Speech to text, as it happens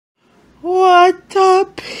What a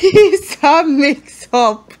piece of mix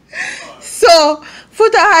up. So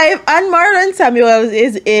Foota Hype and Marlon Samuels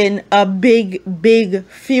is in a big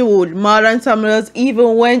feud. Marlon Samuels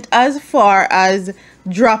even went as far as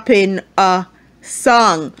dropping a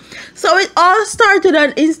song. So it all started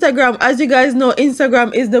on Instagram. As you guys know,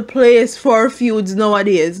 Instagram is the place for feuds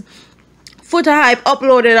nowadays. Foota Hype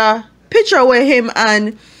uploaded a picture with him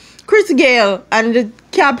and Chris Gayle, and the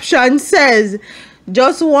caption says,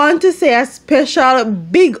 "Just want to say a special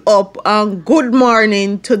big up and good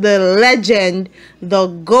morning to the legend, the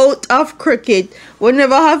GOAT of cricket. We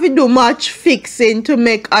never have to do much fixing to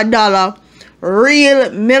make a dollar. Real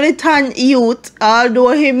militant youth,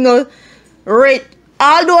 although him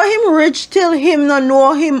rich till him no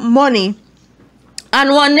know him money."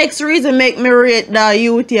 And one next reason make me rate the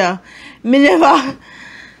youth here. Me never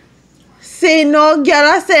say no girl.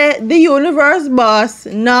 I say the universe boss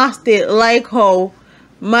nasty, like how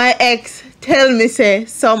my ex tell me say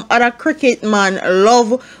some other cricket man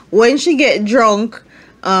love when she get drunk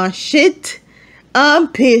shit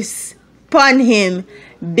and piss pon him.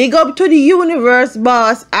 Big up to the universe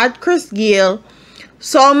boss at Chris Gayle.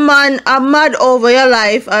 Some man are mad over your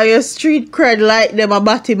life or your street cred like them a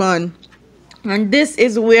batty man. And this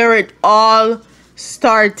is where it all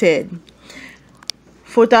started.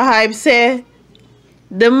 Foota Hype say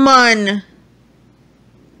the man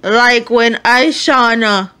like when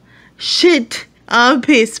Aishana shit and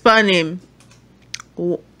piss pon him.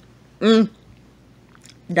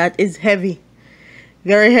 That is heavy.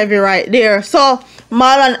 Very heavy right there. So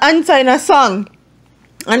Marlon answered in a song,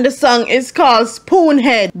 and the song is called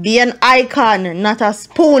Spoonhead. Be an icon, not a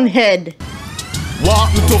spoonhead.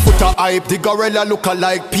 Walk me to Foota Hype, the gorilla look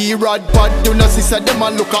like P-Rod Pod. You know sister them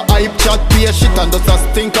a look a hype chat, pay shit and just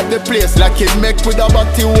think of the place like it make with a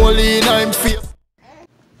batty hole in him face.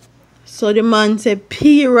 So the man said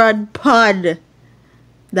P-Rod Pod.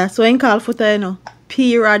 That's what he call Foota, you know.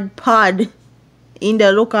 P-Rod Pod in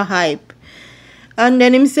the look a hype. And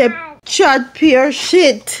then him say chat pure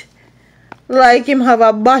shit like him have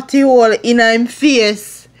a batty hole in him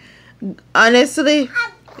face. Honestly,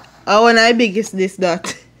 I want I biggest this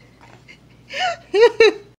that.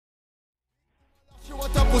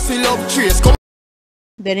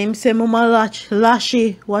 Then him say Mama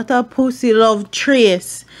Lashy, what a pussy love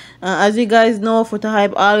trace. As you guys know, Foota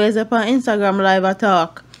Hype always up on Instagram live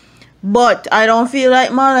attack. But I don't feel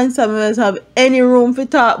like Marlon Samuels have any room to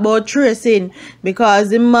talk about tracing, because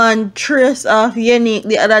the man traced off Unique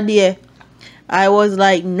the other day. I was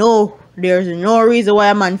like, no, there's no reason why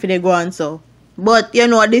a man for the go on so. But you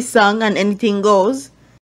know this song and anything goes.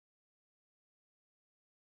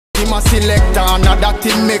 Him a selector, another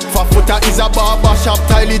thing make for Foota is a barber shop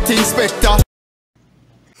toilet inspector.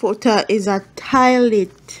 Foota is a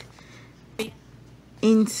toilet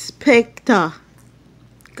inspector.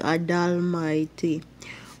 God almighty.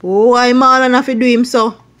 Why Marlon have to do him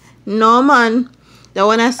so? No man. That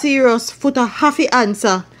one a serious Foota have to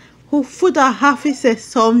answer. Who Foota have to say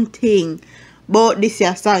something about this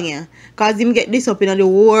here song here. Cause him get this up in the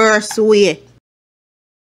worst way.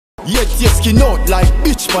 Yet you skin out like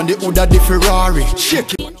bitch from the hood of the Ferrari.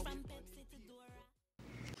 Shake it.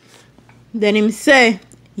 Then him say,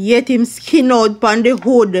 yet him skin out pan the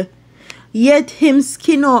hood. Yet him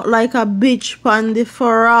skin out like a bitch pan the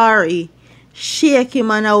Ferrari. Shake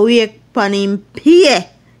him and awake pan him pay.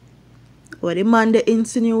 What the man they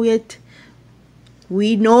insinuate,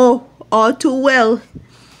 we know all too well.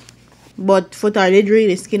 But Foota did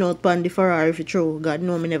really skin out pan the Ferrari for true. God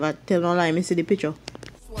know me never tell no lie, me see the picture.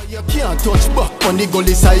 You can't touch back on the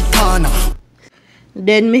gully side corner.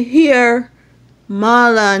 Then me hear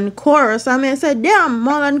Marlon chorus, and me say, damn,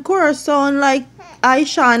 Marlon chorus sound like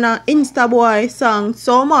Aishana Insta Boy song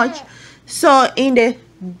so much. So in the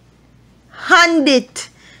hand it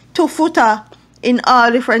to Foota in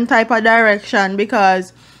all different type of direction,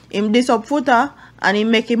 because him diss up Foota and he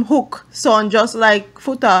make him hook sound just like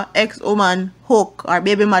Foota ex-woman Hook or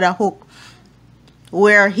baby mother Hook,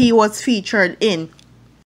 where he was featured in.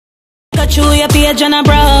 Got you your page on a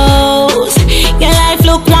browse. Your life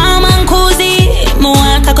look warm and cozy. Me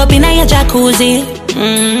want cock up in your jacuzzi.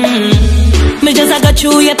 Me just got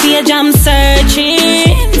you your page, I'm searching.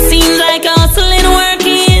 Seems like hustling,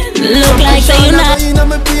 working. Look like say you not. In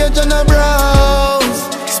my page on a browse.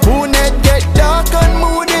 Spoonhead get dark and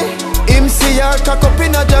moody. Him see her cock up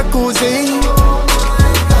in a jacuzzi.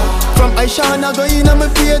 From Aishana go in my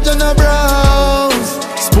page on a browse.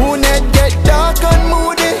 Spoonhead get dark and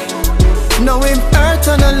moody. Now him hurt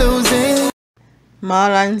and a losing.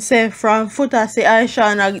 Marlon say from Foota say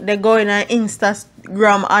Aishana they go in on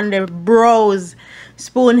Instagram and the bros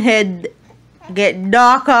Spoonhead get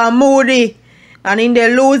dark and moody. And in the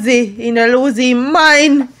losey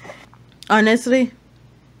mind. Honestly,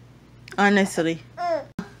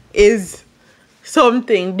 is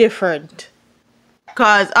something different.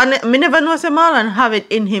 Cause me never know Marlon have it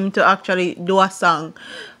in him to actually do a song.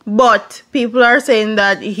 But people are saying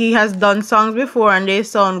that he has done songs before and they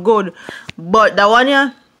sound good. But the one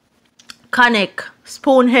here, Connect,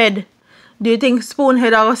 Spoonhead. Do you think Spoonhead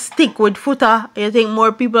are gonna stick with Foota? You think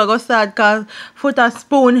more people are gonna start call Foota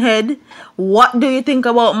Spoonhead? What do you think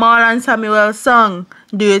about Marlon Samuel's song?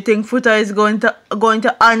 Do you think Foota is going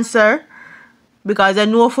to answer? Because I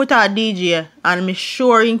know Foota a DJ and I'm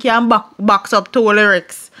sure he can box up 2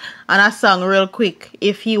 lyrics and a song real quick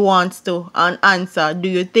if he wants to and answer. Do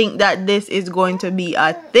you think that this is going to be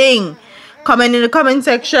a thing? Comment in the comment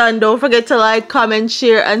section. Don't forget to like, comment,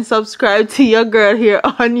 share, and subscribe to your girl here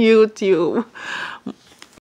on YouTube.